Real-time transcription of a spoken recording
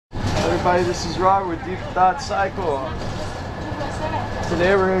everybody, this is Robert with Deep Thought Cycle.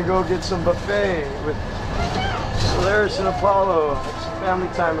 Today we're going to go get some buffet with Solaris and Apollo. Have some family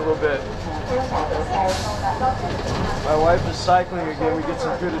time a little bit. My wife is cycling again. We get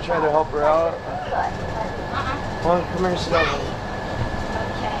some food to try to help her out. Come here, sit down.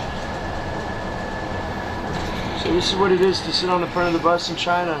 So this is what it is to sit on the front of the bus in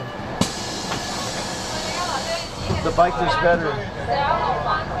China. The bike is better.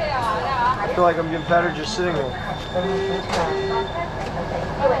 I feel like I'm getting better just sitting there.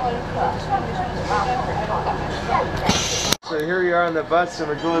 So here we are on the bus and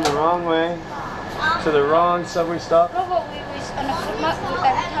we're going the wrong way to the wrong subway stop. Every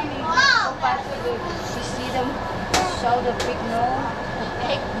time we go by food, we see them show the big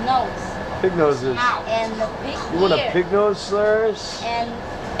nose. Pig noses. And the big You want a ear. pig nose, Solaris? And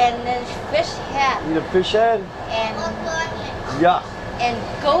then fish head. You need a fish head? And Yeah. and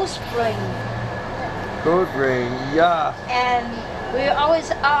ghost brain. Goat ring, yeah. And we always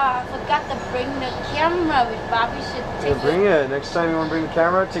forgot to bring the camera. We probably should take Bring it. Next time you want to bring the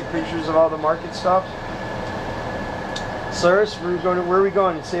camera, take pictures of all the market stuff. Solaris, where are we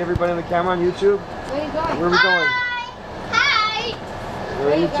going? You say everybody on the camera on YouTube? Where are you going? Where are we going? Hi!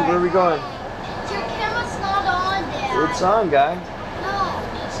 Where are we going? Your camera's not on there. It's on, guy. No,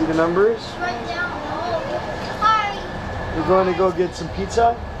 See the numbers? right down. No. Hi! We're going to go get some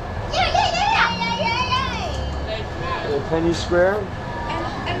pizza Yeah. at Penny Square. And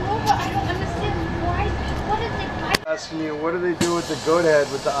Nova, I don't understand why. What did they buy? Asking you, what do they do with the goat head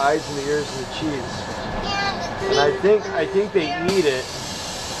with the eyes and the ears and the cheese? And And I think they eat it.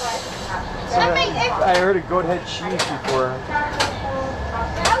 So I heard of goat head cheese before.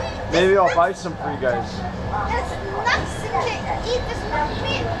 Maybe I'll buy some for you guys. It's nuts to eat this monkey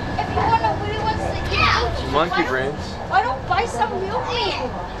meat. If you really wants to eat Monkey brains. Why don't buy some milk meat?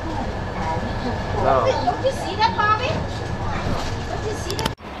 No. Don't you see that, Bobby? Don't you see that?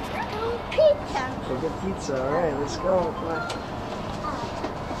 Pizza. Go get pizza. All right, let's go. Come on.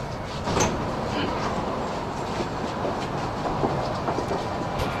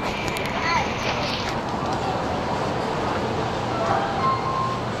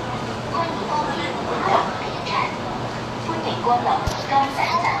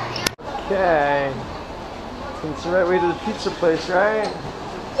 Okay. It's the right way to the pizza place, right?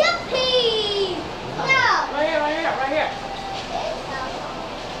 Yippee! Yeah. Right here.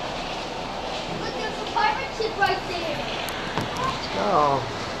 Look, there's a pirate ship right there. Let's go.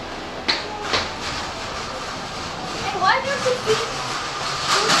 Hey, why there's a pizza?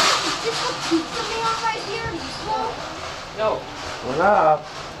 Is this a pizza man right here? No. What up?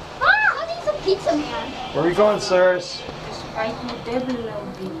 Ah, he's a pizza man. Where are we going, Solaris? Right in the devil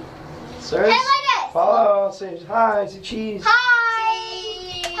Solaris? Hey, like this. Follow. Say hi. Say cheese.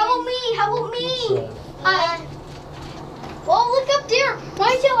 Hi. How about me? Pizza. Hi. Well, look up there.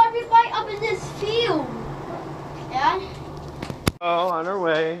 Why is everybody up in this field? Yeah. Oh, on our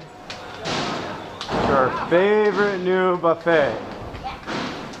way to our favorite new buffet.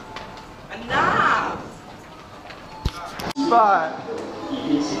 Enough. Spot.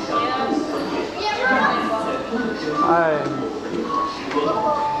 Yeah. Hi.